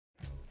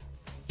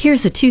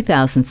Here's a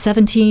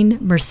 2017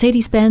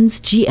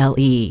 Mercedes-Benz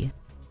GLE.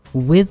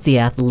 With the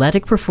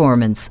athletic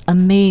performance,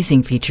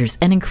 amazing features,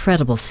 and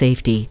incredible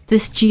safety,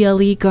 this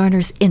GLE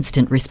garners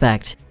instant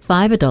respect.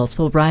 5 adults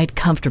will ride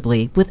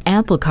comfortably with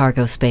ample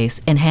cargo space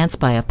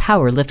enhanced by a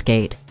power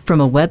liftgate. From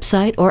a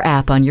website or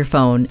app on your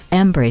phone,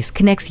 Embrace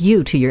connects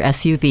you to your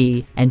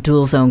SUV, and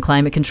dual-zone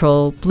climate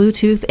control,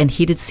 Bluetooth, and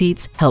heated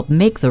seats help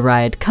make the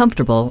ride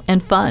comfortable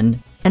and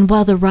fun. And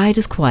while the ride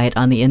is quiet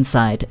on the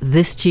inside,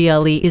 this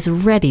GLE is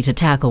ready to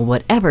tackle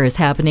whatever is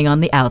happening on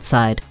the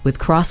outside with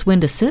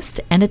crosswind assist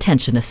and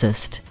attention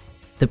assist.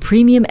 The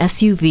premium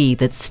SUV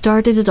that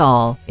started it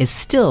all is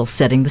still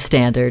setting the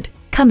standard.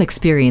 Come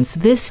experience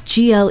this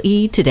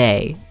GLE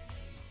today.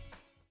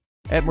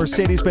 At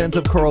Mercedes-Benz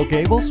of Coral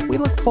Gables, we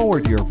look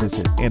forward to your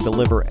visit and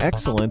deliver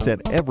excellence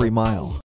at every mile.